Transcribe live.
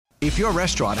If your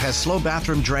restaurant has slow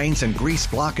bathroom drains and grease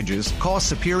blockages, call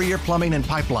Superior Plumbing and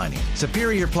Pipelining.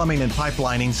 Superior Plumbing and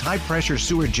Pipelining's high-pressure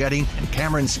sewer jetting and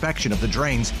camera inspection of the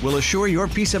drains will assure your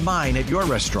peace of mind at your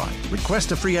restaurant.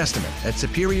 Request a free estimate at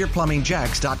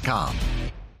SuperiorPlumbingJax.com.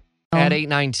 At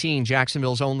 8:19,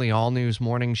 Jacksonville's only all-news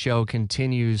morning show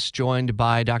continues, joined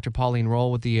by Dr. Pauline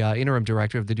Roll with the interim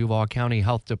director of the Duval County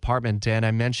Health Department. And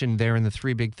I mentioned there in the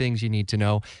three big things you need to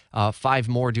know, 5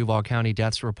 more Duval County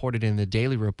deaths reported in the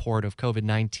daily report of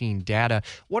COVID-19 data.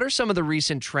 What are some of the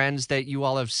recent trends that you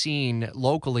all have seen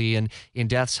locally in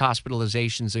deaths,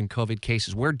 hospitalizations, and COVID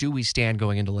cases? Where do we stand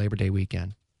going into Labor Day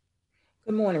weekend?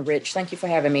 Good morning, Rich. Thank you for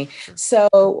having me. So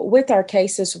with our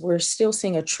cases, we're still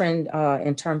seeing a trend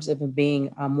in terms of it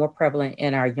being more prevalent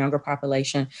in our younger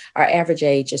population. Our average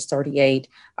age is 38.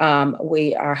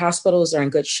 Our hospitals are in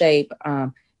good shape.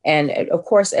 And of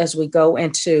course, as we go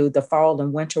into the fall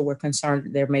and winter, we're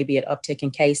concerned there may be an uptick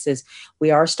in cases. We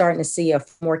are starting to see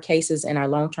more cases in our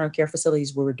long-term care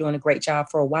facilities where we're doing a great job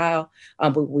for a while,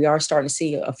 but we are starting to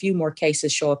see a few more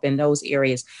cases show up in those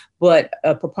areas. But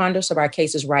a preponderance of our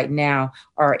cases right now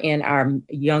are in our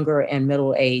younger and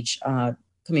middle age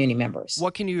community members.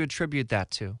 What can you attribute that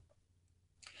to?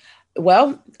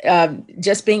 Well,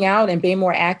 just being out and being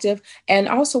more active. And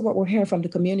also what we're hearing from the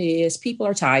community is people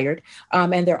are tired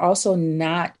and they're also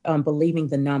not believing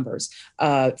the numbers.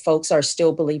 Folks are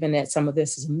still believing that some of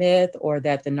this is a myth or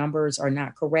that the numbers are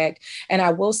not correct. And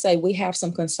I will say we have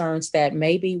some concerns that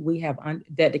maybe we have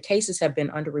that the cases have been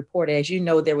underreported. As you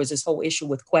know, there was this whole issue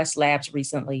with Quest Labs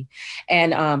recently.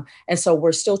 And so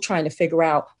we're still trying to figure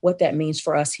out what that means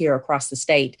for us here across the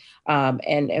state.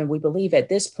 And we believe at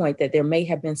this point that there may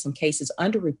have been some cases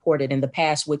underreported in the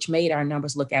past, which made our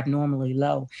numbers look abnormally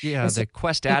low. Yeah, the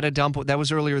Quest data dump, that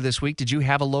was earlier this week. Did you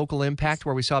have a local impact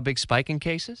where we saw a big spike in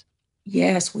cases?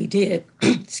 Yes, we did.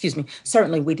 Excuse me.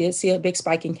 Certainly, we did see a big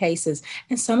spike in cases.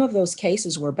 And some of those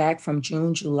cases were back from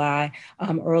June, July,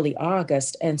 early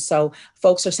August. And so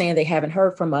folks are saying they haven't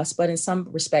heard from us. But in some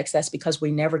respects, that's because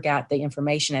we never got the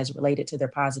information as related to their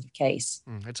positive case.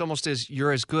 It's almost as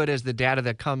you're as good as the data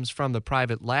that comes from the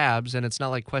private labs. And it's not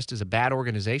like Quest is a bad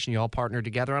organization. You all partnered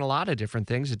together on a lot of different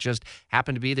things. It just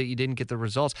happened to be that you didn't get the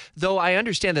results. Though I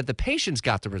understand that the patients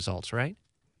got the results, right?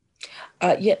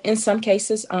 Yeah, in some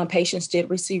cases, patients did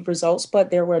receive results,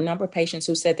 but there were a number of patients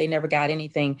who said they never got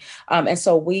anything. And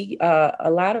so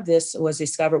a lot of this was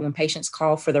discovered when patients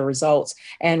called for the results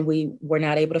and we were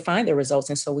not able to find the results.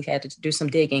 And so we had to do some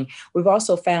digging. We've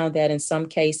also found that in some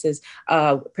cases,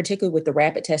 particularly with the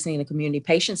rapid testing in the community,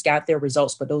 patients got their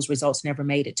results, but those results never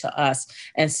made it to us.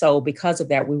 And so because of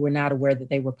that, we were not aware that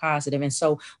they were positive. And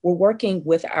so we're working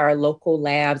with our local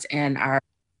labs and our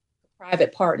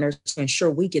private partners to ensure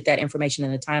we get that information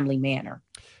in a timely manner.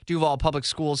 Duval Public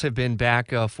Schools have been back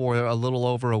for a little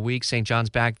over a week. St. John's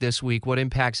back this week. What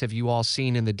impacts have you all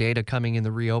seen in the data coming in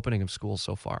the reopening of schools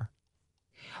so far?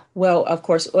 Well, of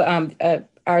course,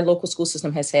 our local school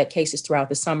system has had cases throughout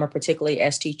the summer, particularly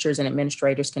as teachers and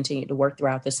administrators continue to work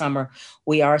throughout the summer.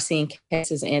 We are seeing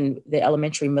cases in the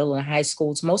elementary, middle, and high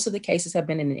schools. Most of the cases have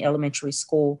been in the elementary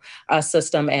school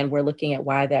system, and we're looking at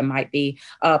why that might be.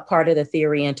 Part of the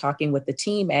theory and talking with the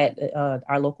team at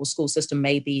our local school system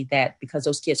may be that because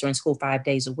those kids are in school 5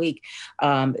 days a week,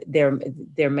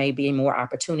 there may be more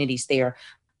opportunities there.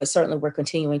 But certainly we're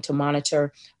continuing to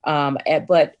monitor,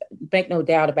 but make no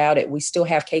doubt about it, we still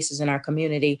have cases in our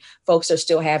community. Folks are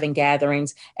still having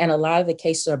gatherings, and a lot of the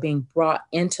cases are being brought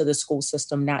into the school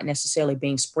system, not necessarily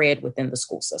being spread within the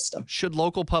school system. Should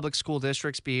local public school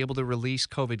districts be able to release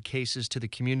COVID cases to the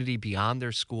community beyond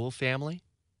their school family?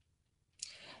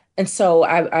 And so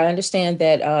I understand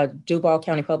that Duval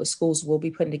County Public Schools will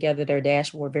be putting together their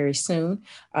dashboard very soon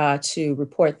to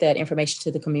report that information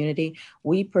to the community.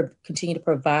 We continue to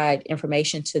provide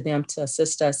information to them to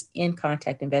assist us in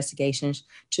contact investigations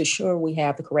to ensure we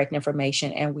have the correct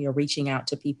information and we are reaching out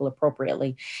to people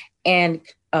appropriately and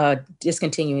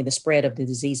discontinuing the spread of the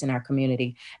disease in our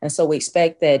community. And so we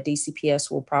expect that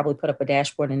DCPS will probably put up a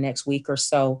dashboard in the next week or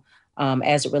so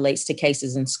as it relates to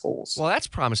cases in schools. Well, that's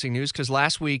promising news because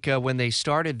last week when they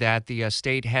started that, the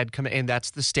state had come, and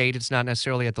that's the state, it's not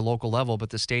necessarily at the local level,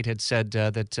 but the state had said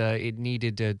that it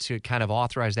needed to kind of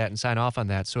authorize that and sign off on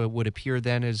that. So it would appear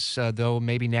then as though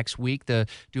maybe next week the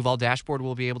Duval dashboard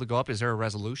will be able to go up. Is there a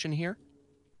resolution here?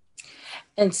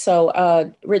 And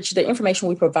so, Rich, the information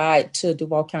we provide to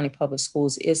Duval County Public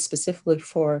Schools is specifically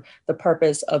for the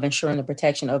purpose of ensuring the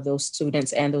protection of those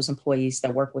students and those employees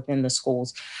that work within the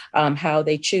schools. How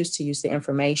they choose to use the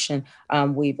information,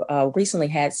 we've recently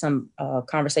had some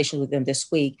conversations with them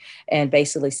this week, and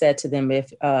basically said to them,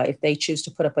 if they choose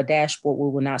to put up a dashboard, we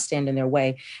will not stand in their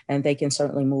way, and they can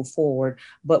certainly move forward,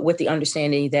 but with the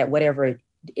understanding that whatever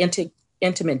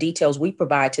intimate details we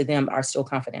provide to them are still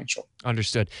confidential.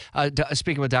 Understood.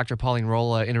 Speaking with Dr. Pauline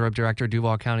Roll, Interim Director,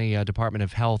 Duval County Department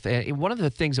of Health, one of the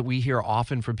things that we hear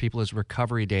often from people is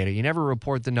recovery data. You never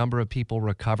report the number of people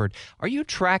recovered. Are you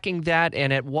tracking that,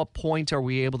 and at what point are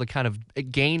we able to kind of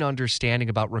gain understanding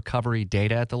about recovery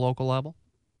data at the local level?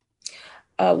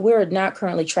 We're not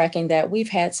currently tracking that. We've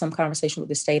had some conversation with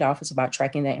the state office about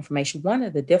tracking that information. One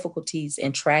of the difficulties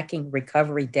in tracking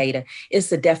recovery data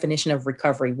is the definition of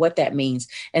recovery, what that means.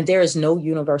 And there is no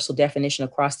universal definition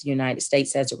across the United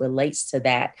States as it relates to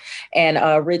that.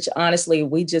 And Rich, honestly,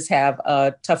 we just have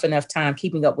a tough enough time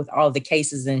keeping up with all the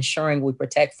cases and ensuring we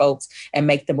protect folks and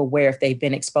make them aware if they've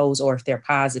been exposed or if they're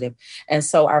positive. And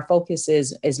so our focus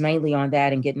is mainly on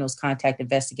that and getting those contact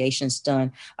investigations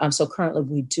done. So currently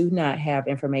we do not have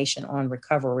information on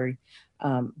recovery,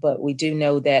 but we do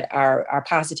know that our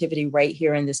positivity rate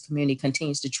here in this community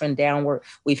continues to trend downward.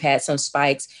 We've had some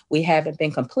spikes. We haven't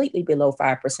been completely below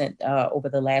 5% over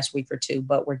the last week or two,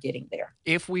 but we're getting there.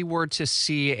 If we were to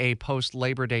see a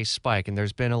post-Labor Day spike, and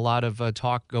there's been a lot of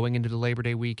talk going into the Labor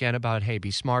Day weekend about, hey,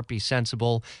 be smart, be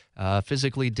sensible,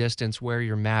 physically distance, wear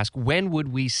your mask. When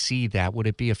would we see that? Would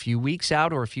it be a few weeks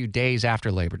out or a few days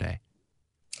after Labor Day?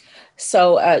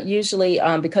 So usually,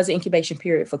 because the incubation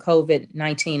period for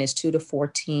COVID-19 is 2 to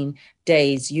 14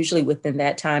 days, usually within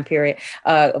that time period.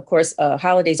 Of course,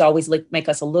 holidays always make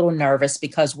us a little nervous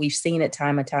because we've seen it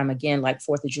time and time again, like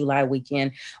 4th of July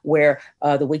weekend, where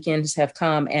the weekends have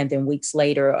come and then weeks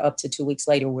later, up to 2 weeks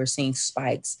later, we're seeing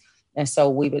spikes. And so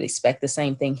we would expect the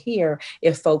same thing here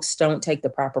if folks don't take the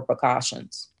proper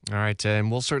precautions. All right. And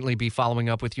we'll certainly be following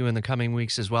up with you in the coming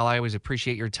weeks as well. I always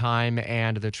appreciate your time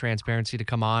and the transparency to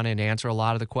come on and answer a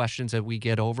lot of the questions that we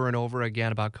get over and over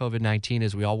again about COVID-19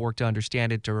 as we all work to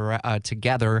understand it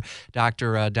together.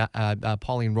 Dr.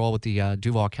 Pauline Roll with the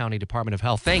Duval County Department of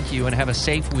Health. Thank you and have a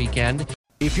safe weekend.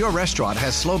 If your restaurant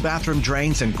has slow bathroom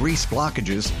drains and grease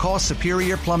blockages, call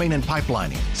Superior Plumbing and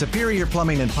Pipelining. Superior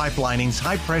Plumbing and Pipelining's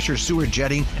high-pressure sewer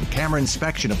jetting and camera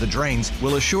inspection of the drains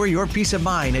will assure your peace of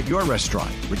mind at your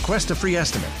restaurant. Request a free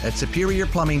estimate at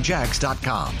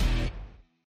SuperiorPlumbingJacks.com.